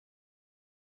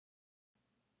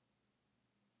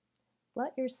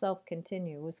Let Yourself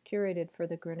Continue was curated for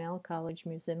the Grinnell College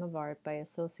Museum of Art by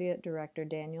Associate Director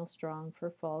Daniel Strong for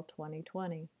Fall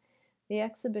 2020. The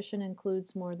exhibition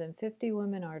includes more than 50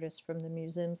 women artists from the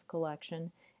museum's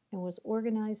collection and was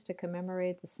organized to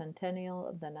commemorate the centennial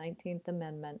of the 19th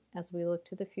Amendment as we look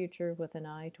to the future with an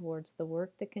eye towards the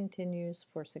work that continues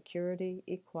for security,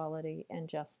 equality, and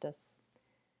justice.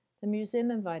 The museum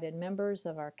invited members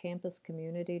of our campus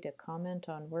community to comment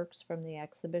on works from the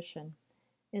exhibition.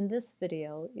 In this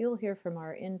video, you'll hear from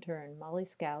our intern, Molly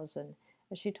Skouson,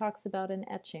 as she talks about an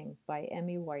etching by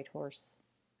Emmi Whitehorse.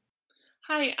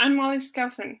 Hi, I'm Molly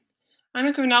Skouson. I'm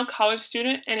a Grinnell College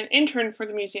student and an intern for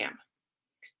the museum.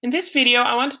 In this video,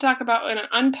 I want to talk about an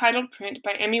untitled print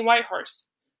by Emmi Whitehorse,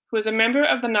 who is a member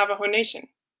of the Navajo Nation.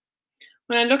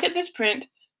 When I look at this print,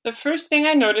 the first thing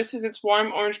I notice is its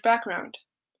warm orange background.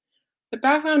 The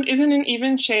background isn't an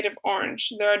even shade of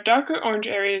orange. There are darker orange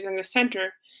areas in the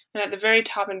center and at the very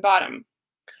top and bottom.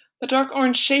 The dark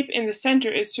orange shape in the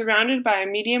center is surrounded by a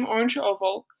medium orange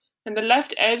oval, and the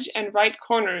left edge and right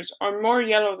corners are more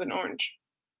yellow than orange.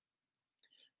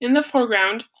 In the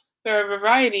foreground, there are a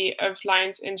variety of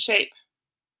lines in shape.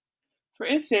 For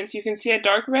instance, you can see a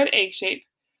dark red egg shape,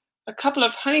 a couple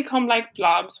of honeycomb-like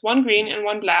blobs, one green and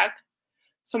one black,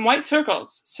 some white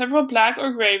circles, several black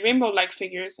or gray rainbow-like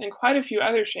figures, and quite a few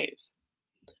other shapes.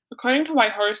 According to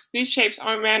Whitehorse, these shapes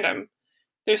aren't random.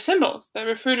 They're symbols that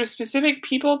refer to specific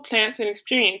people, plants, and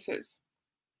experiences.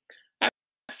 At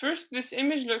first, this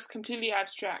image looks completely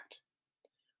abstract.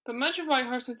 But much of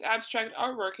Whitehorse's abstract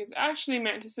artwork is actually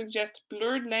meant to suggest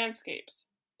blurred landscapes.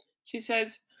 She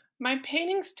says, "My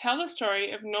paintings tell the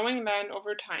story of knowing land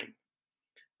over time,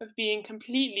 of being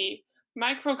completely,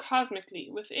 microcosmically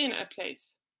within a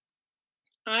place.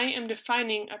 I am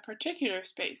defining a particular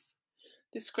space,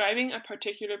 describing a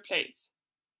particular place.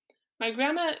 My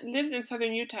grandma lives in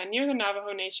southern Utah near the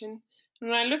Navajo Nation, and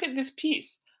when I look at this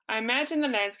piece, I imagine the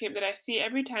landscape that I see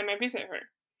every time I visit her.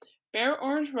 Bare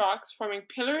orange rocks forming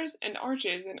pillars and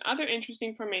arches and other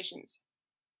interesting formations."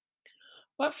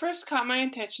 What first caught my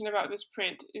attention about this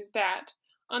print is that,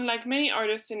 unlike many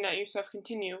artists in Let Yourself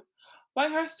Continue,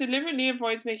 Whitehorse deliberately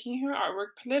avoids making her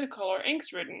artwork political or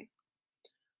angst-ridden.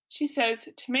 She says,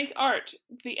 to make art,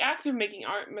 the act of making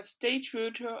art must stay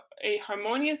true to a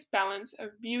harmonious balance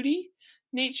of beauty,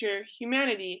 nature,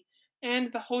 humanity,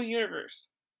 and the whole universe.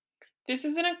 This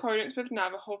is in accordance with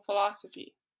Navajo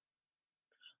philosophy.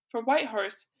 For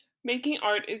Whitehorse, making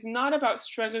art is not about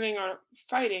struggling or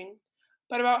fighting,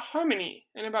 but about harmony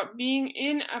and about being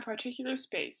in a particular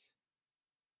space.